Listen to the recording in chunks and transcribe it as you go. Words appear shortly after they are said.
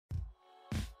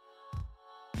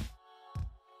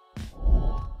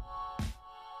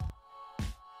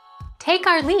Take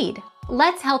our lead.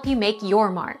 Let's help you make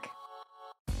your mark.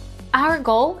 Our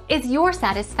goal is your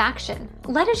satisfaction.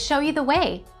 Let us show you the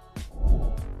way.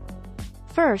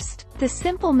 First, the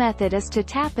simple method is to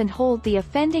tap and hold the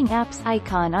offending apps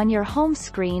icon on your home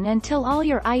screen until all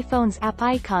your iPhone's app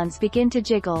icons begin to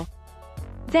jiggle.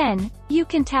 Then, you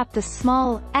can tap the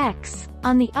small X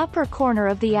on the upper corner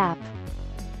of the app.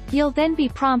 You'll then be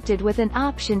prompted with an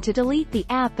option to delete the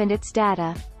app and its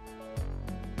data.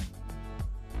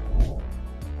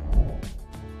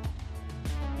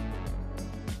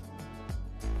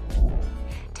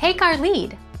 Take our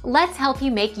lead. Let's help you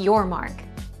make your mark.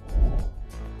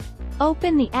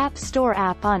 Open the App Store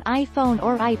app on iPhone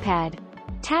or iPad.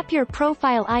 Tap your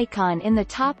profile icon in the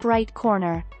top right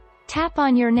corner. Tap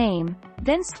on your name,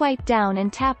 then swipe down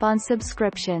and tap on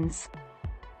Subscriptions.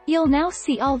 You'll now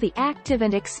see all the active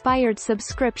and expired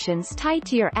subscriptions tied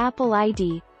to your Apple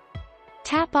ID.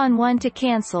 Tap on one to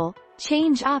cancel,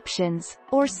 change options,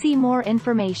 or see more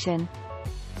information.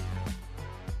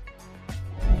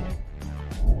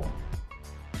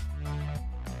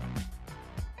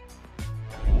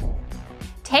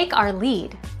 Take our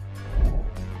lead.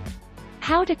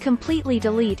 How to completely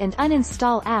delete and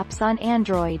uninstall apps on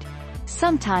Android.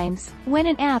 Sometimes, when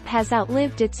an app has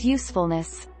outlived its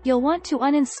usefulness, you'll want to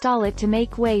uninstall it to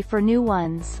make way for new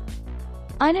ones.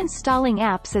 Uninstalling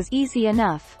apps is easy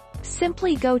enough.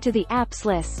 Simply go to the apps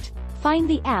list, find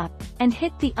the app, and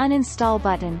hit the uninstall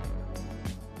button.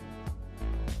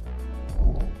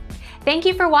 Thank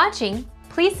you for watching.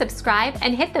 Please subscribe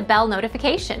and hit the bell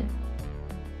notification.